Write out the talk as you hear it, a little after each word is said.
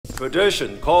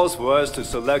Tradition calls for us to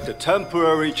select a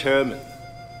temporary chairman.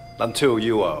 Until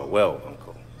you are well,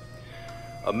 Uncle.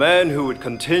 A man who would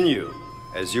continue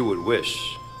as you would wish.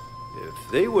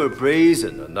 If they were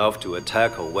brazen enough to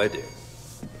attack a wedding,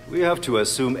 we have to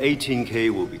assume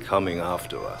 18K will be coming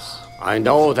after us. I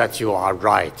know that you are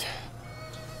right.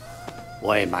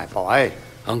 Wei, my boy.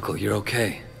 Uncle, you're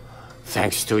okay.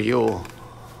 Thanks to you.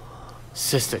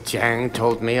 Sister Jiang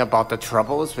told me about the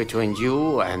troubles between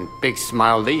you and Big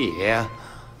Smile Lee here.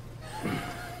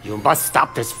 You must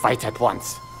stop this fight at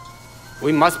once.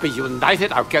 We must be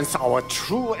united against our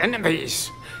true enemies.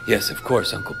 Yes, of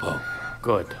course, Uncle Po.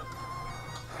 Good.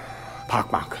 Pak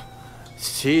Mak,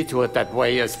 see to it that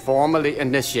Wei is formally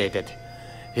initiated.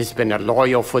 He's been a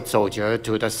loyal foot soldier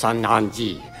to the Sun Han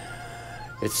Yi.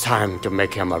 It's time to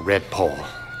make him a red pole.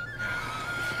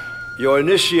 Your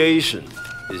initiation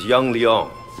is young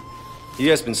Leong. He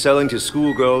has been selling to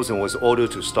schoolgirls and was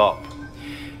ordered to stop.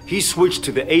 He switched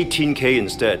to the 18K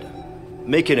instead.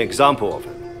 Make an example of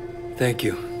him. Thank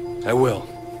you. I will.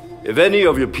 If any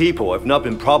of your people have not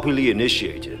been properly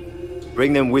initiated,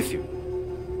 bring them with you.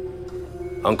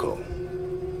 Uncle,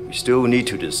 we still need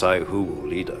to decide who will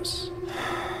lead us.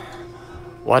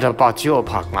 What about you,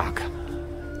 Pak Mak?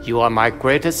 You are my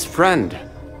greatest friend.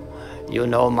 You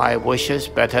know my wishes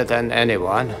better than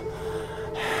anyone.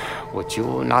 Would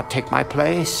you not take my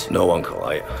place? No, Uncle.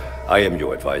 I am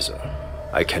your advisor.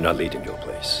 I cannot lead in your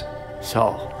place.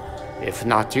 So, if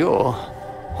not you,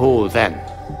 who then?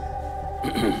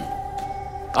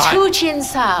 Chu Chin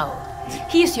Sao.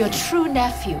 He is your true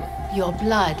nephew, your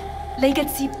blood.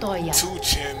 Legacy Toya.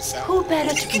 Who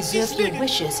better to preserve your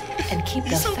wishes and keep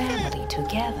the family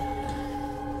together?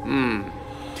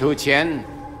 Tu Qian,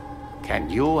 can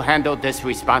you handle this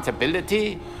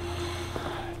responsibility?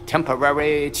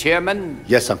 Temporary chairman?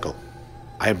 Yes, Uncle.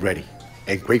 I am ready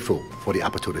and grateful for the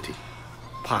opportunity.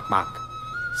 Pak Mak,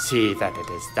 see that it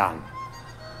is done.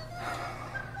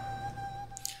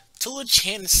 Tu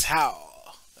Chin Sao.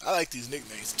 I like these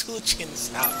nicknames. Tu Chin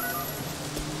Sao.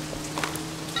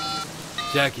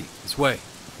 Jackie, this way.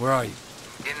 Where are you?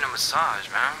 Getting a massage,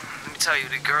 man. Let me tell you,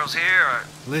 the girls here are...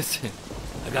 Listen,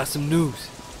 I got some news.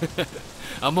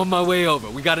 I'm on my way over.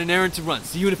 We got an errand to run.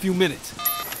 See you in a few minutes.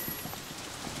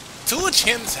 Tu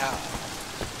Chin Sao.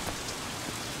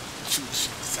 Tu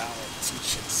Chin Sao. Tu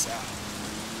Chin Sao.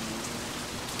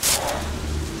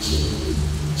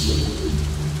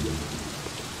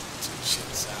 Tu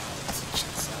Chin Sao. Tu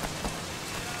Chin Sao.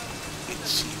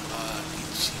 Ichima.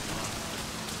 Ichima.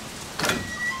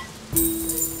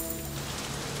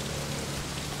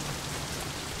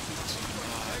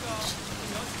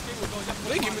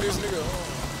 They give me this nigga,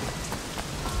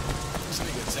 this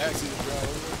nigga taxi to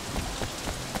drive over.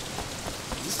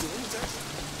 Is this still in the taxi?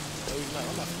 No, he's not.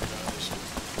 I'm not gonna drive this shit.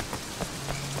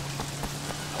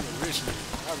 I'm a rich nigga.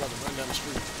 I'd rather run down the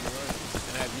street, you know,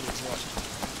 and have units watching.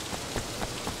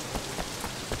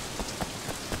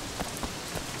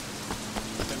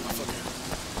 I think my fucking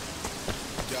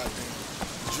goddamn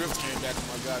drift came back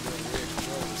with my goddamn red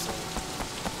controller, so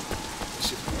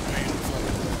this shit be a pain in the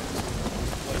fucking ass.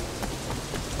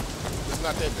 It's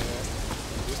not that bad.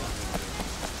 It's not that bad.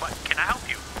 What? Can I help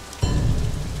you?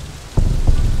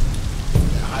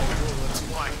 That higher roller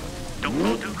too high. Don't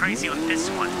go too crazy on this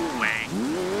one, Wei.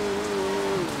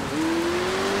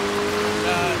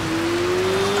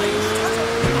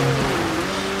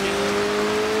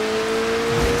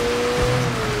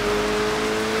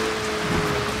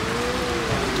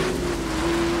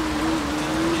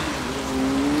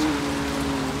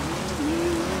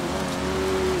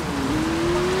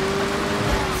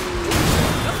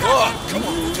 Oh, come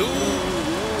on, dude.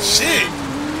 Shit.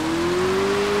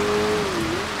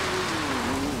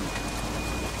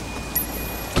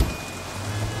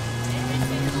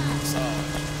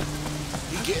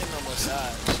 He getting a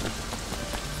massage.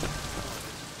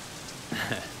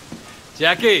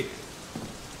 Jackie,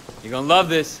 you're gonna love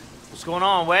this. What's going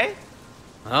on, Wei?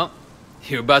 Well,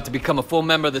 you're about to become a full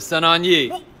member of the Sun Han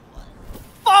Yi.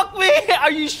 Fuck me!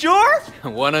 Are you sure?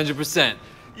 100%.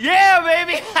 Yeah,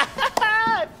 baby!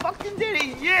 I fucking did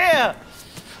it, yeah!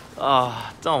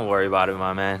 Oh, don't worry about it,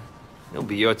 my man. It'll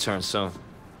be your turn soon.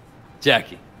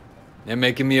 Jackie, they're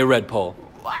making me a red pole.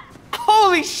 What?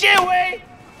 Holy shit, Wei!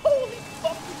 Holy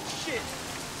fucking shit!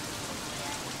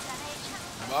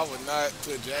 I would not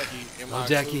put Jackie in my Well,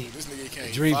 Jackie, crew. This nigga can't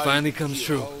the dream fight. finally comes He a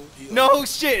true. hoe. He a No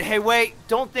shit, hey, Wei,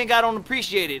 don't think I don't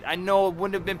appreciate it. I know it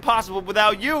wouldn't have been possible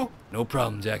without you. No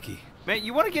problem, Jackie. Man,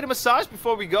 you want to get a massage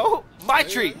before we go? My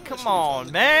treat. Come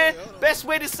on, man. Best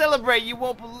way to celebrate. You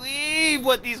won't believe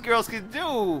what these girls can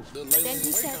do. Then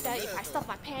he said that if I stuff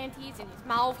my panties in his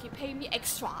mouth, he pay me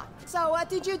extra. So what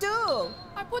did you do?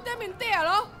 I put them in there,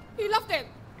 no? He loved it.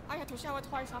 I had to shower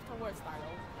twice afterwards,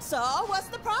 So what's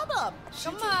the problem?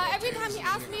 Every time he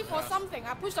asked me for something,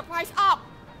 I push the price up.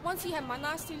 Once he had my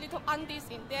nasty little undies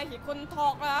in there, he couldn't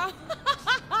talk.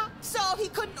 So he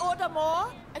couldn't order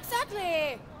more?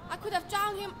 Exactly. I could have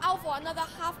drowned him out for another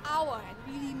half hour and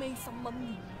really made some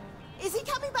money. Is he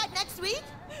coming back next week?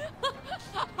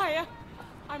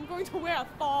 I'm going to wear a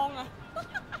thong.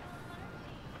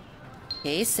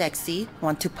 Hey, sexy.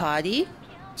 Want to party?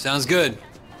 Sounds good.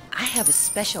 I have a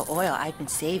special oil I've been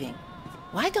saving.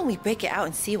 Why don't we break it out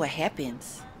and see what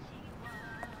happens?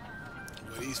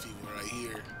 Well, these people right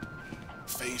here,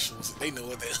 facials, they know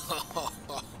what they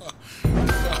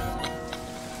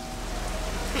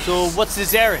So what's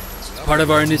his errand? Part of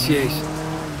our initiation.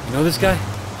 You know this guy?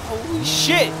 Holy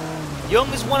shit!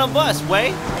 Young is one of us,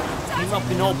 Way. Came up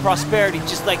in old prosperity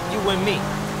just like you and me.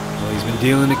 Well, he's been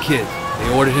dealing to kids. They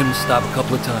ordered him to stop a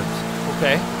couple of times.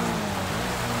 Okay.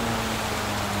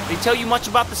 They tell you much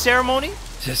about the ceremony?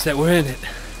 Just that we're in it.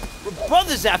 We're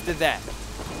brothers after that.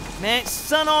 Man,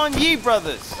 son on ye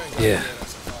brothers. Yeah.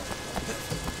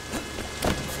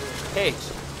 Hey,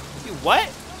 you what?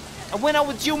 I went out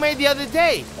with May the other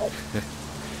day.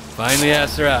 Finally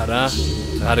asked her out, huh?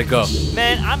 So how'd it go?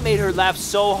 Man, I made her laugh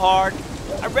so hard.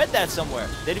 I read that somewhere,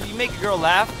 that if you make a girl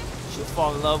laugh, she'll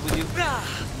fall in love with you.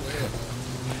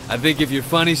 I think if you're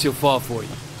funny, she'll fall for you.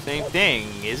 Same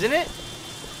thing, isn't it?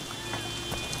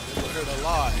 Never heard a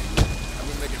lie. I've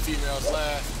been making females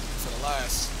laugh for the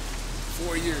last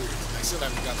 4 years. I still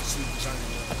haven't got the sweet vagina.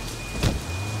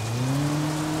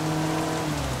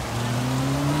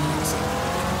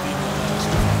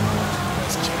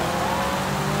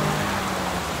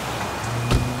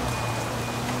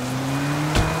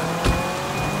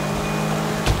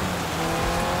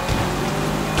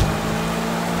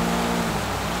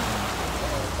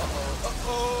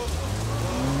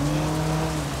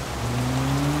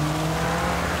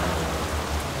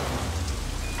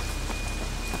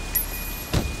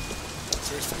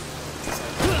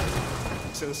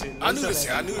 I knew this.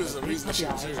 I knew there was a reason she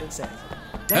was here.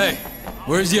 Hey,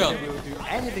 where's Young?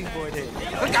 Anything for it.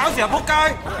 Nigga,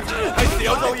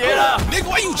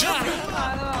 why you jumping?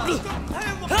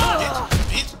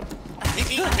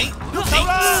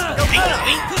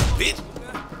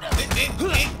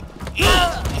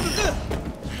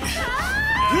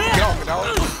 Get off me, dog.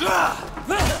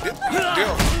 Get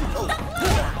off.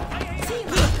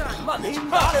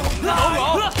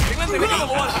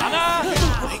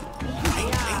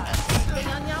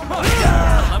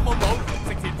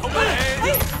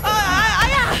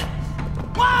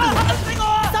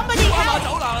 Somebody help!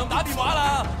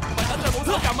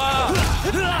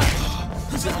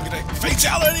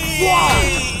 Fatality!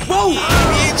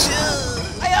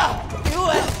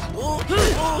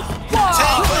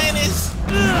 Tank planets!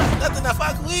 Nothing to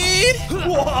fuck with!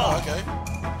 Okay.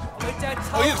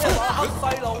 Oh, you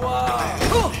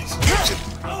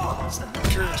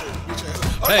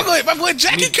Hey, if I'm with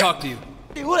Jackie, need to talk to you.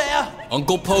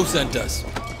 Uncle Poe sent us.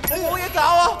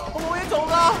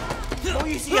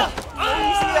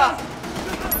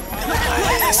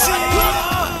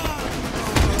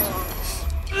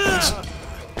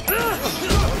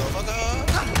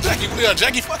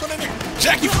 Jackie, fuck on that nigga.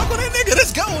 Jackie, fuck on that nigga.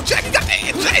 Let's go. Jackie got the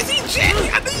hands. Jackie,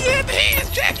 I knew you had the hands,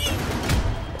 Jackie.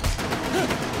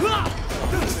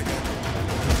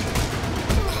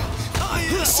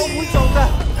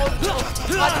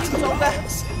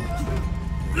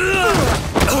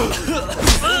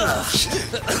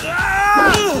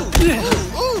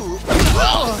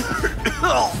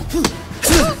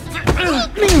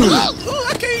 I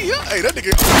can't hear. Hey, that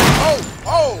nigga.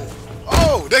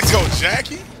 Oh, let's go,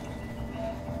 Jackie.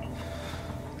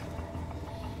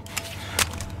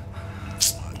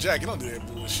 Jackie, don't do that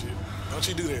bullshit. Don't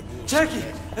you do that bullshit. Jackie,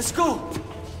 let's go.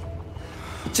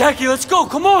 Jackie, let's go.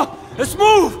 Come on, let's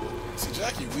move. See,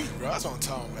 Jackie weak, bro. That's what I'm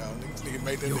talking about. Nigga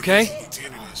made that You nigga okay?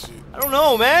 tender and shit. I don't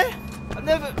know, man. I've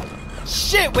never...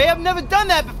 Shit, Way, I've never done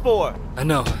that before. I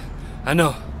know.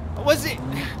 Was it...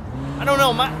 I don't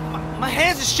know, my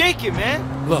hands are shaking,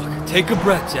 man. Look, take a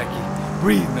breath, Jackie.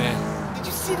 Breathe, man. Did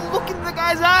you see the look in the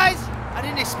guy's eyes? I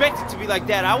didn't expect it to be like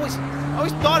that. I always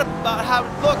thought about how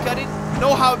it looked. I didn't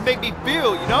know how it made me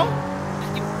feel, you know?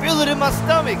 I can feel it in my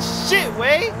stomach. Shit,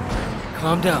 Way.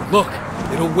 Calm down. Look,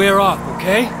 it'll wear off,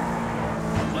 okay?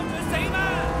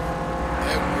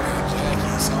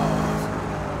 Jackie's off.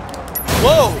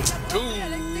 Whoa! Dude.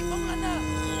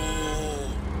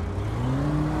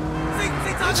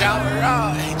 Java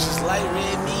raw, ain't just like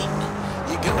red meat.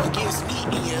 You go against me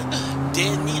and you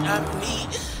dead meat, I'm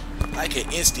meat. Like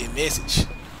an instant message.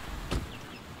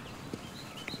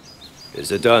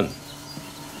 Is it done?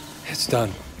 It's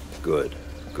done. Good,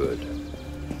 good.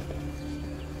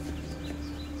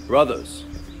 Brothers,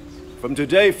 from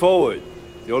today forward,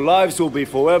 your lives will be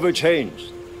forever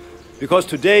changed. Because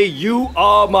today you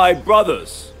are my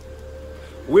brothers.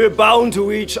 We're bound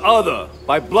to each other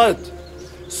by blood,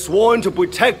 sworn to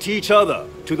protect each other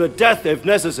to the death if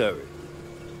necessary.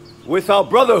 With our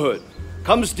brotherhood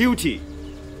comes duty.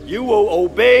 You will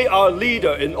obey our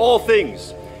leader in all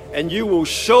things, and you will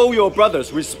show your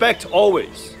brothers respect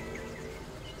always.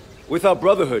 With our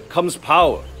brotherhood comes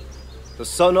power. The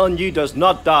Sun On Yee does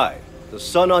not die. The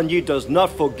Sun On Yee does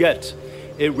not forget.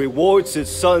 It rewards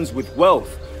its sons with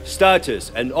wealth,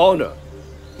 status, and honor.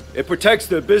 It protects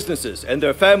their businesses and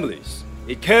their families.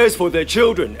 It cares for their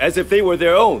children as if they were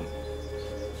their own.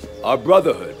 Our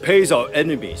brotherhood pays our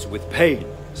enemies with pain,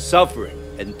 suffering,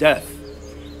 and death.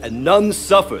 And none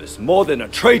suffers more than a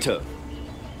traitor.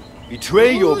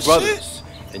 Betray your brothers,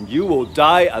 and you will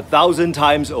die 1,000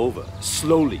 times over,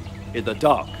 slowly, in the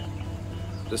dark.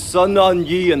 The Sun On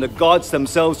Yee and the gods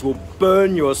themselves will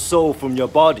burn your soul from your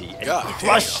body and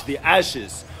crush the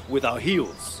ashes with our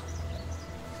heels.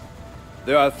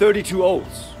 There are 32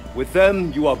 oaths. With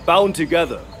them, you are bound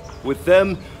together. With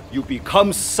them, you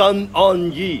become Sun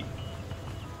On Yee.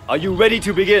 Are you ready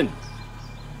to begin?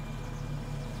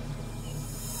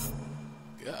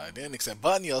 God damn, it's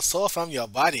burn your soul from your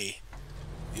body.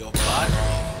 Your body.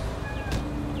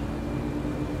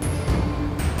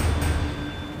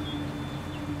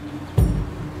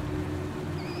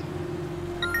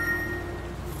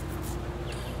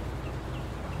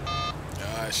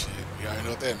 Ah, shit. You already know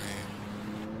what that means.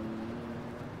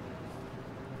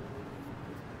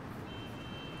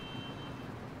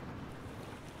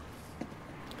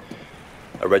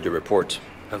 I read your report.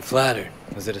 I'm flattered.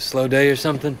 Was it a slow day or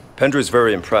something? Pendrew's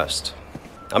very impressed.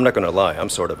 I'm not gonna lie, I'm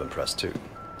sort of impressed too.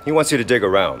 He wants you to dig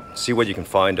around, see what you can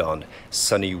find on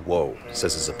Sunny Wo.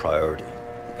 Says it's a priority.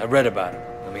 I read about him.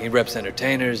 I mean, he reps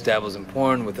entertainers, dabbles in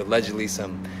porn with allegedly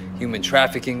some human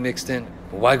trafficking mixed in.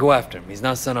 But why go after him? He's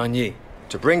not Sun On Yee.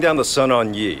 To bring down the Sun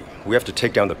On Yee, we have to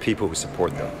take down the people who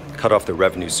support them, cut off their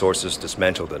revenue sources,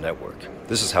 dismantle the network.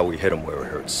 This is how we hit him where it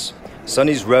hurts.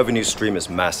 Sunny's revenue stream is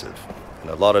massive, and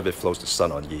a lot of it flows to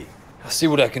Sun On Yee. I'll see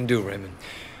what I can do, Raymond.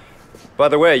 By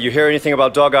the way, you hear anything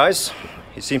about Dog Eyes?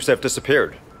 He seems to have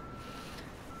disappeared.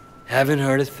 Haven't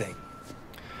heard a thing.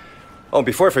 Oh,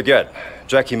 before I forget,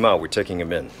 Jackie Mao, we're taking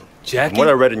him in. Jackie? From what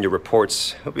I read in your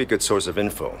reports, he'll be a good source of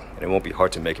info, and it won't be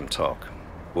hard to make him talk.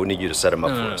 We'll need you to set him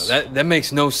up for us. That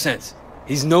makes no sense.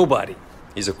 He's nobody.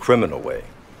 He's a criminal, Wei.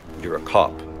 You're a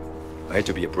cop. I hate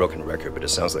to be a broken record, but it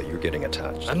sounds like you're getting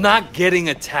attached. I'm not getting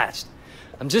attached.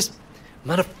 I'm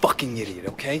not a fucking idiot,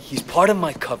 okay? He's part of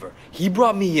my cover. He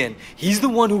brought me in. He's the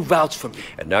one who vouched for me.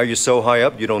 And now you're so high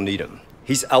up, you don't need him.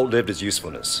 He's outlived his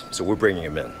usefulness, so we're bringing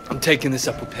him in. I'm taking this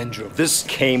up with Pendrew. This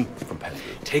came from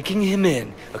Pendrew. Taking him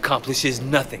in accomplishes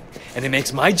nothing, and it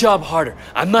makes my job harder.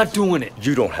 I'm not doing it.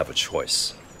 You don't have a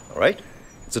choice, all right?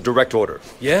 It's a direct order.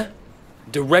 Yeah?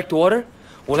 Direct order?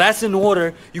 Well, that's an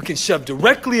order you can shove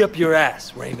directly up your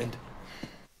ass, Raymond.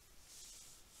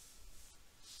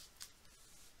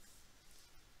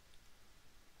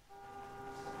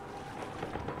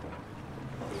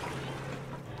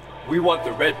 We want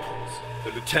the Red Bulls,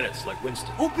 the lieutenants like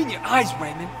Winston. Open your eyes,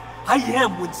 Raymond. I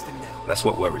am Winston now. That's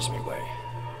what worries me, Wei.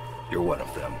 You're one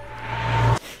of them.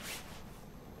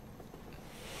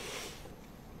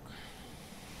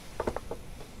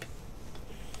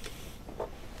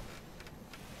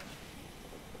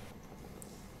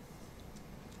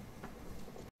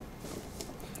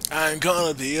 I'm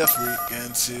gonna be a freak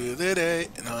into the day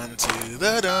and unto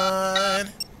the dawn.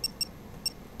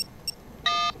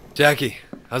 Jackie,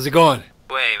 how's it going?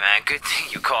 Wait, man, good thing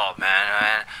you called,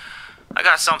 man. I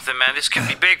got something, man. This could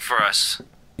be big for us.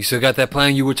 You still got that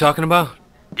plan you were talking about?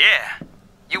 Yeah.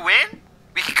 You in?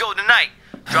 We could go tonight.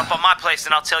 Drop by my place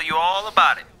and I'll tell you all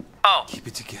about it. Oh, keep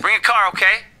it together. Bring a car,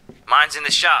 okay? Mine's in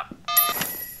the shop.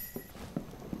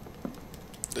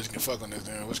 That you can fuck on this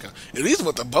damn which kind. At least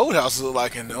what the boathouses look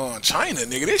like in China,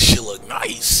 nigga. This shit look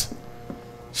nice.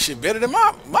 Shit better than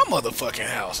my motherfucking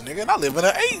house, nigga. And I live in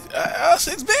a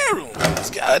 6 bedroom.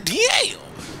 God damn.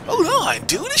 Hold on,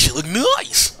 dude. This shit look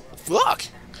nice. Fuck.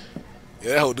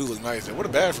 Yeah, that whole dude look nice. What a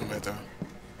bathroom at though.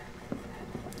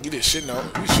 You did shit in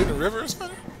the river or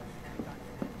something?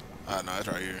 Ah, no, it's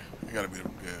right here. You gotta be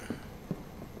yeah,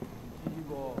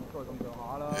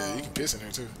 you can piss in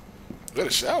here too. Where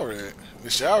the shower at? The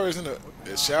shower is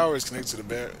connected to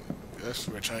the That's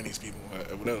where Chinese people,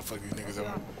 whatever the fuck these niggas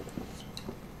are.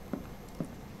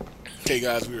 Okay,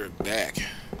 guys, we are back.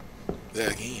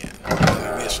 Again.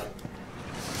 Another mission.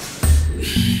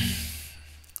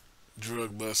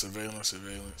 Drug bust,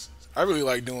 surveillance. I really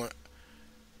like doing.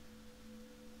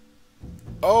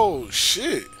 Oh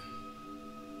shit.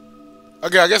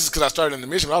 Okay, I guess it's because I started in the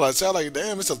mission. I was like,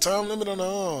 damn, it's a time limit on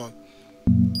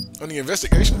the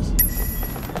investigations.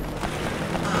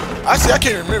 I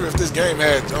can't remember if this game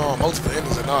had multiple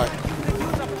endings or not.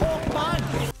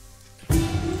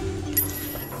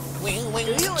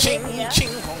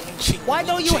 Why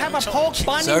don't you have a pork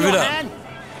bun in your hand?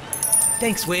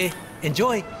 Thanks, Wei.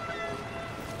 Enjoy.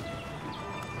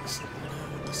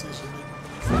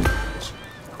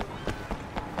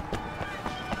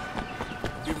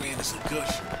 Your man is a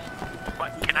gush.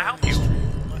 What? Can I help you?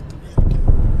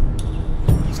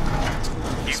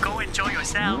 You go enjoy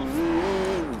yourself.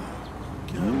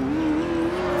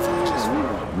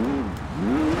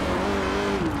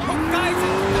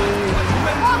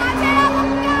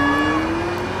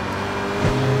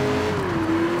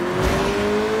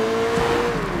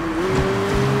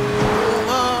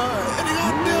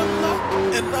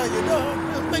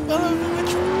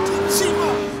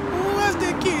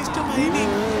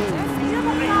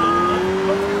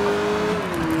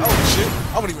 Oh shit,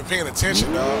 I wasn't even paying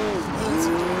attention, dog.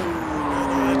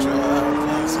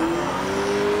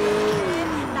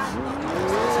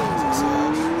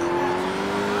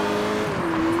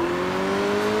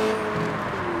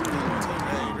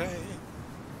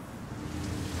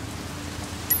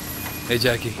 Hey,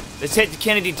 Jackie. Let's head to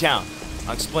Kennedy Town.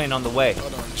 I'll explain on the way.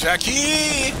 Hold on,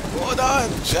 Jackie! Hold on,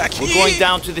 Jackie! We're going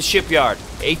down to the shipyard.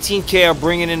 18K are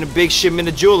bringing in a big shipment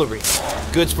of jewelry.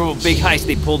 Goods from a big heist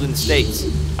they pulled in the States.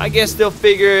 I guess they'll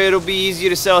figure it'll be easier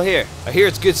to sell here. I hear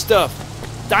it's good stuff.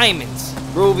 Diamonds,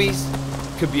 rubies.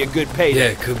 Could be a good payday. Yeah,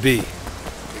 it could be.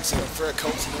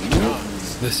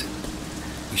 Listen,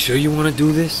 you sure you want to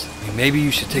do this? I mean, maybe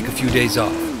you should take a few days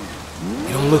off.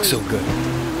 You don't look so good.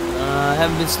 I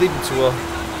haven't been sleeping too well.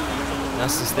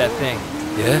 That's just that thing.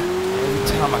 Yeah? Every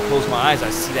time I close my eyes, I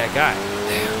see that guy.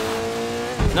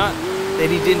 Damn. Not that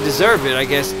he didn't deserve it, I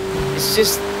guess. It's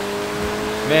just...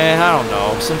 Man, I don't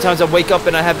know. Sometimes I wake up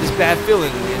and I have this bad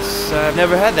feeling. I've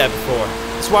never had that before.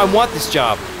 That's why I want this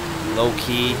job.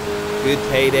 Low-key, good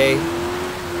payday.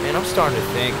 Man, I'm starting to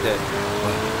think that...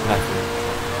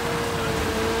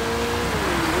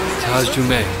 How's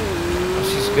Jumei? Oh,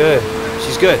 she's good.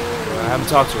 She's good. I haven't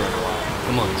talked to her in a while.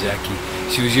 Come on, Jackie.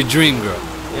 She was your dream girl.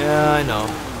 Yeah, I know.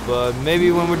 But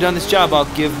maybe when we're done this job, I'll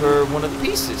give her one of the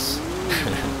pieces.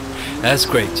 That's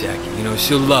great, Jackie. You know,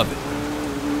 she'll love it.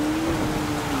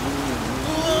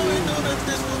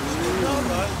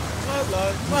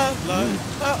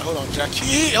 Hold on,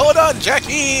 Jackie! Hold on,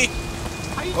 Jackie!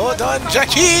 Hold on,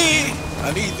 Jackie!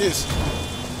 I need this.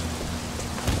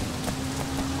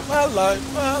 My life,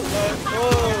 whoa,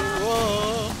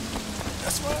 whoa.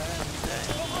 That's why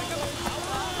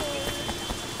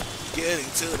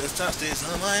getting to the top stays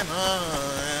on my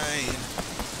mind.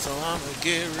 So I'ma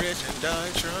get rich and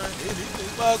die trying. It is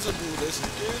impossible, let's get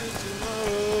it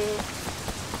tomorrow.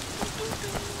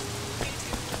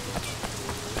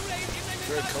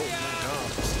 Fred Coat,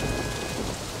 McDonald's.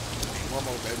 One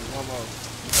more, baby, one more.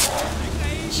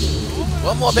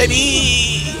 One more, baby!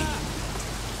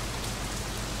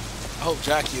 I hope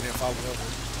Jackie didn't follow me over.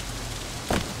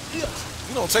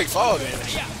 You don't take fall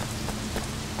damage.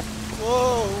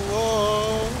 Whoa,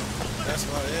 whoa. That's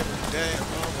why every day I'm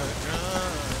on my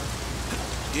grind.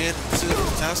 Getting to the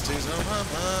top stays on my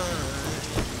mind.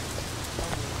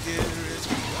 I'm gonna get rich.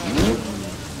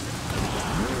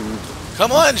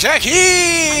 Come on,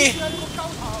 Jackie!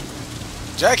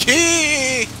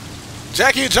 Jackie!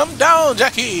 Jackie, jump down,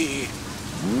 Jackie!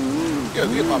 Yeah,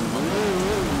 get my money.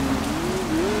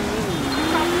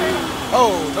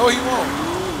 Oh, no, he won't.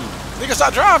 Nigga,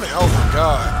 stop driving. Oh my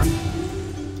god.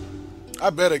 Oh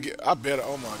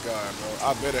my god, bro.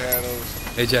 I better have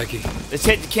those. Hey, Jackie. Let's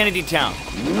head to Kennedy Town.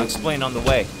 I'll explain on the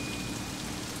way.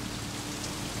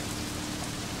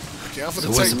 Okay, I'm so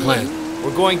what's the plan?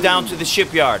 We're going down to the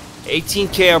shipyard.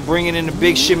 18K are bringing in a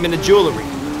big shipment of jewelry.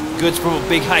 Goods from a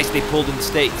big heist they pulled in the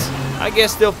States. I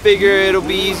guess they'll figure it'll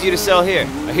be easier to sell here.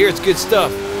 I hear it's good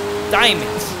stuff.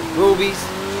 Diamonds, rubies.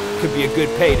 Could be a good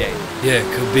payday. Yeah,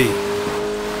 it could be.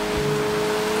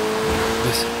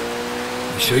 Listen,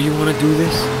 you sure you want to do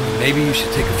this? Maybe you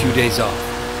should take a few days off.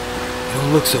 You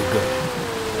don't look so good.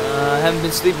 I haven't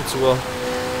been sleeping too well.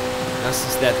 That's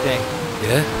just that thing.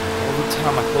 Yeah? Every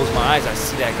time I close my eyes, I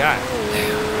see that guy.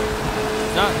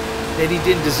 Damn. Not that he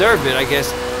didn't deserve it, I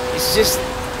guess. It's just...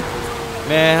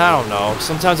 Man, I don't know.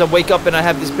 Sometimes I wake up and I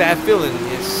have this bad feeling.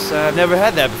 I've never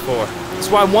had that before. That's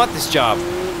why I want this job.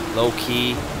 Low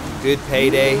key, good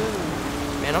payday.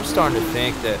 Man, I'm starting to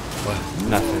think that... What?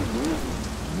 Nothing.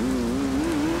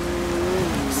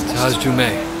 How's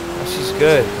Jumei? Oh, she's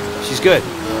good. She's good.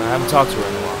 I haven't talked to her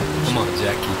in a while. Come on,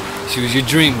 Jackie. She was your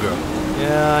dream girl.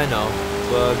 Yeah, I know.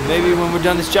 But maybe when we're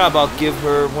done this job, I'll give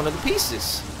her one of the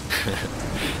pieces.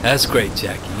 That's great,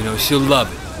 Jackie. You know, she'll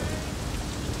love it.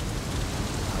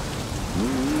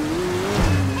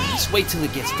 Just wait till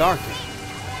it gets darker.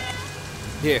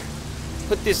 Here,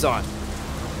 put this on.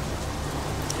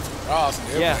 Ross,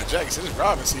 yeah. Jackie said it's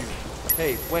robbing season.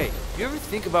 Hey, wait. You ever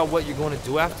think about what you're going to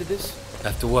do after this?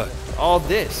 After what? All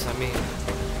this. I mean,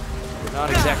 you're not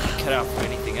exactly cut out for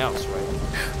anything else, right?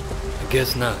 I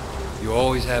guess not. You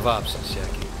always have options,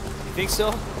 Jackie. You think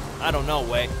so? I don't know,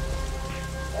 Wei.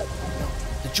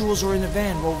 The jewels are in the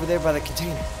van over there by the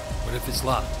container. What if it's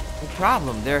locked? No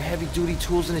problem. There are heavy-duty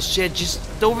tools in the shed just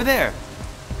over there.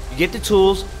 You get the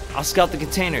tools, I'll scout the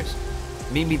containers.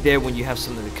 Meet me there when you have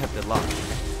something to cut the lock.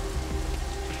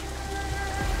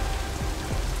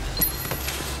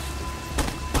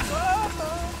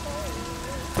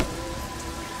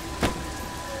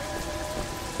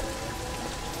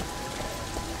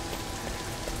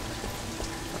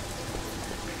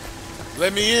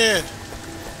 Let me in.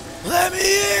 Let me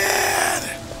in.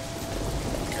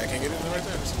 Okay, I can't get in right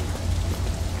there.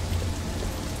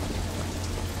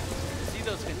 See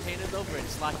those containers over in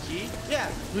slot G? Yeah.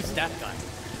 Who's that guy?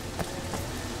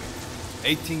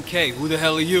 18K. Who the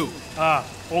hell are you?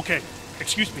 Okay.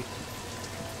 Excuse me.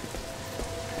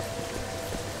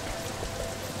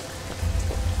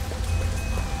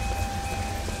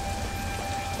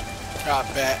 How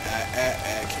bad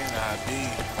can I be?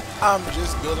 I'm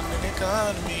just building an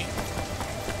economy.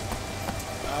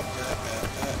 How bad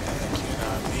can I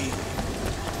be?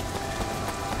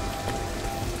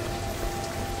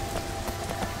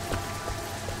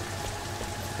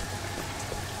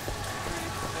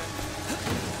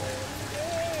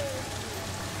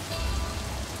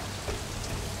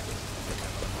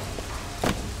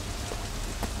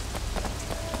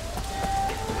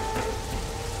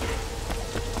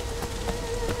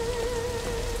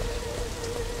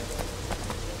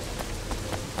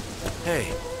 Hey,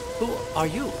 who are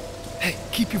you? Hey,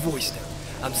 keep your voice down.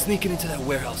 I'm sneaking into that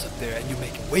warehouse up there and you're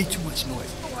making way too much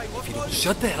noise. If you don't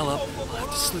shut the hell up, I'll have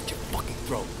to slit your fucking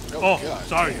throat. Oh, God,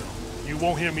 sorry. Damn. You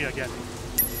won't hear me again.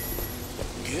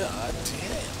 God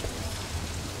damn.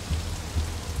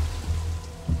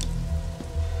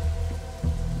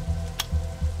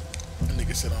 That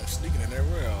nigga said I'm sneaking in that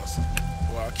warehouse.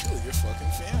 Well, I'll kill your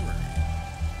fucking family.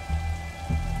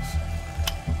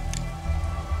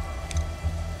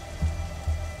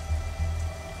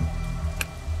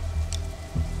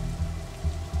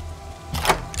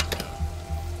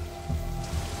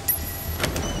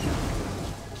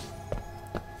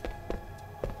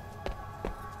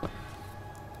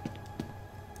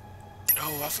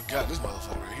 Oh, I forgot this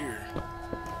motherfucker right here.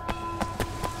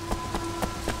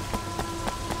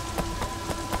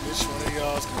 Which one of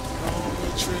y'all's going on the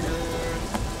trigger?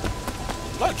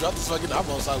 If I drop this fucking, I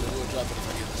most likely will drop it if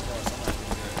I get this car, so I'm not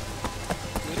gonna do that.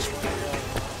 Which one of y'all?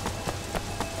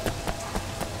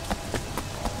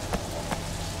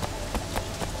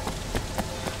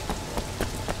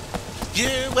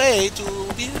 You're way too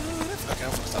beautiful. Okay,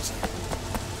 I'm gonna stop saying it.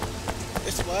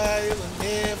 It's why it will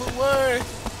never work.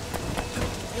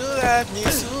 You got me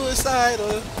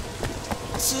suicidal.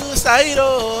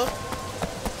 Suicidal.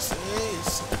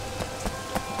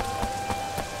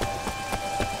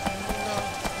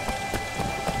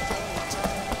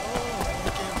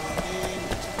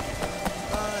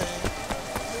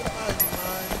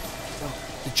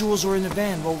 The jewels are in the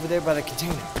van over there by the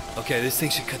container. Okay, this thing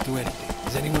should cut through anything.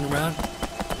 Is anyone around?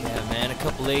 Yeah, man, a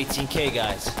couple of 18K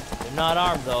guys. They're not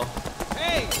armed, though.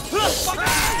 Hey!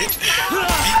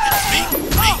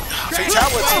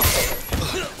 Fatality!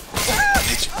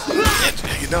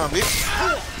 You know, bitch.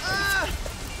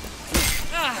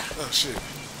 Oh, shit.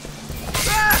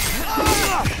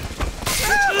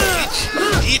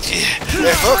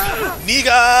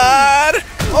 Nigga!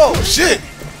 Oh, shit!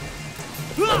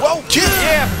 Whoa, kid!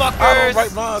 Yeah, fuckers! I don't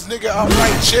write lines, nigga. I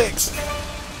write checks.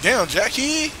 Damn,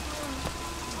 Jackie!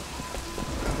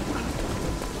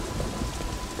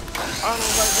 I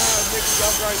don't write lines, niggas. I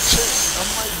write checks. I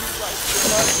might be right.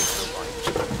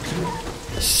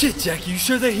 Shit, Jackie, you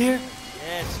sure they're here?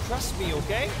 Yes, trust me,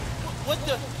 okay? What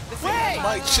the? Wait!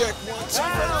 Mic check 1, 2,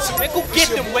 1, 2. Man, go get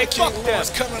them, Wei. Fuck them.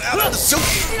 Coming out of the suit,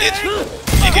 bitch.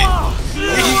 Nigga.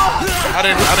 I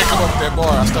didn't come up with that bar.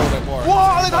 I stole that bar.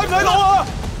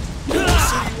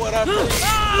 See what I bring.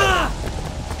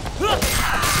 I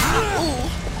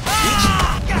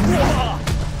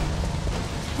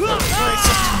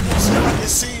can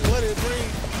see what it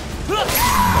brings.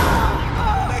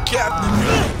 That captain.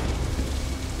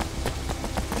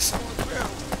 It's on the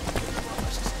ground.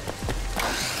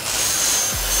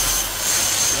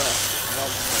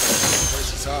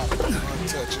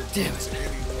 Damn it.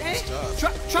 Hey,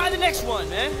 try the next one,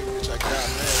 man. Check it out, man.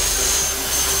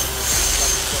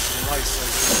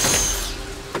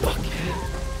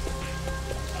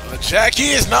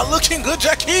 Jackie is not looking good,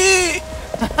 Jackie!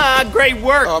 Great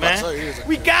work, man.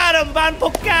 We got him, Van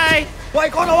Pokai!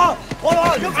 Wait, hold on,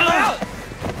 look out!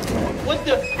 What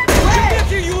the?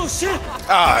 Jackie, you little shit!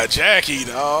 Ah, Jackie,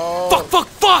 dog.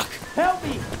 Fuck! Help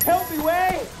me,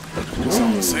 Way! That's what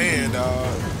I'm saying, dog.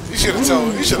 You should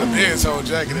have been told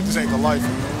Jackie that this ain't the life.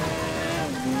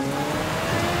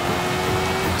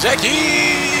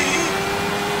 Jackie!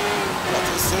 What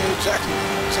to say, Jackie? What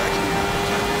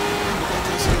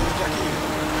to say, Jackie?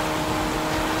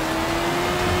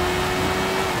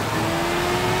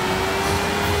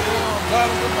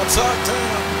 Bottom with my top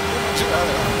down.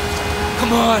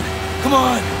 Come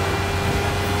on!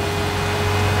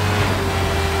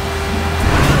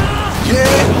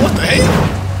 Yeah, what the hell?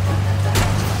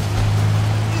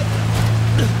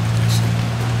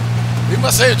 We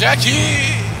must save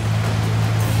Jackie!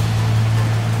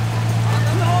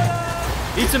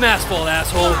 Eat some asphalt,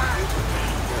 asshole.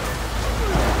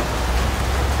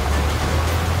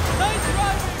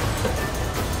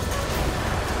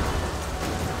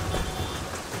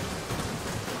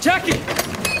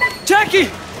 Jackie!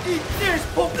 There's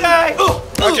Pokai!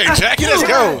 Okay, Jackie, let's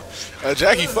go.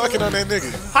 Jackie fucking on that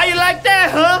nigga. How you like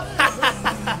that, huh?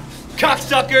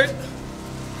 Cocksucker!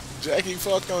 Jackie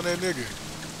fucked on that nigga.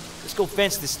 Let's go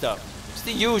fence this stuff. It's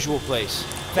the usual place.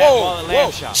 Fat Wallet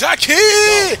Lamb Shop.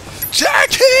 Jackie!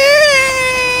 Jackie!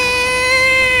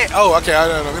 Oh, okay, we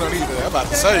don't need that. I'm about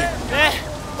to say. I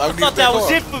thought that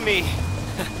was it for me.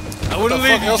 I wouldn't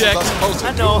leave you, Jackie.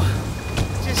 I know.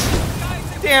 Just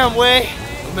damn Way.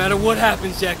 No matter what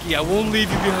happens, Jackie, I won't leave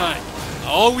you behind.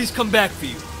 I'll always come back for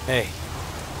you. Hey,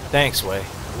 thanks, Way.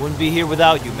 I wouldn't be here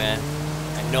without you, man.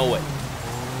 I know it.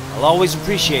 I'll always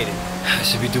appreciate it. I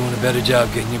should be doing a better job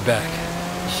getting you back.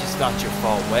 It's just not your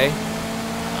fault, Way.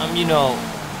 I'm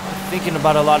thinking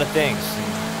about a lot of things.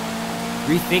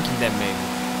 Rethinking them, maybe.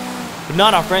 But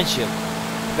not our friendship.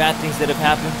 The bad things that have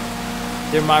happened,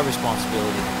 they're my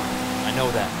responsibility. I know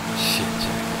that. Shit,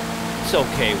 Jackie. It's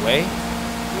okay, Way.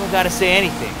 You don't gotta say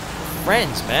anything. We're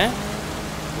friends, man.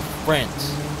 We're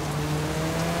friends.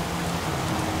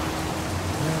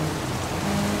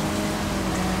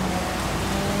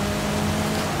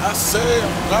 I say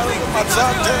I'm riding with my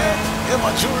top down and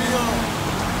my jewelry on.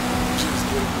 Just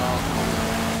get it on.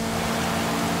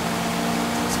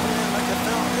 Like I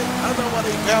found it. I know why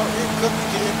they found it because they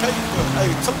getting paid, but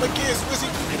hey, tell them again, Swizzy,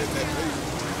 you get that paper.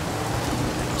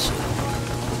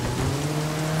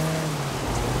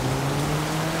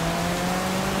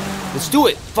 Let's do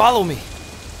it. Follow me.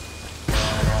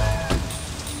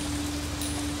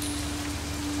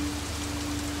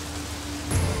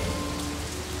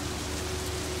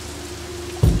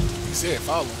 He said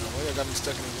follow him. Why y'all got me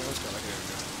stuck in his nose?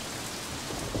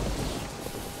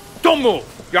 Don't move!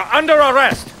 You're under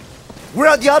arrest! Where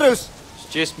are the others? It's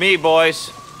just me,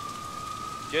 boys.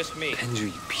 Just me. Andrew,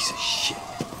 you piece of shit.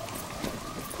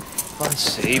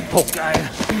 Say, Pokai.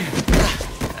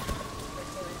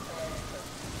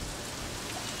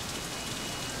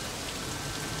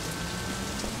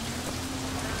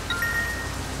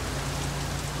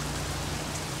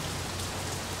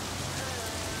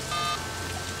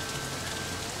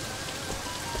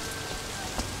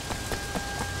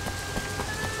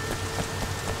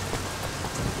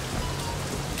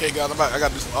 Okay, guys, I got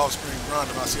to do some off-screen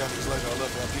grinding. I'll see how these later. I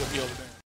love you. I'll be over there.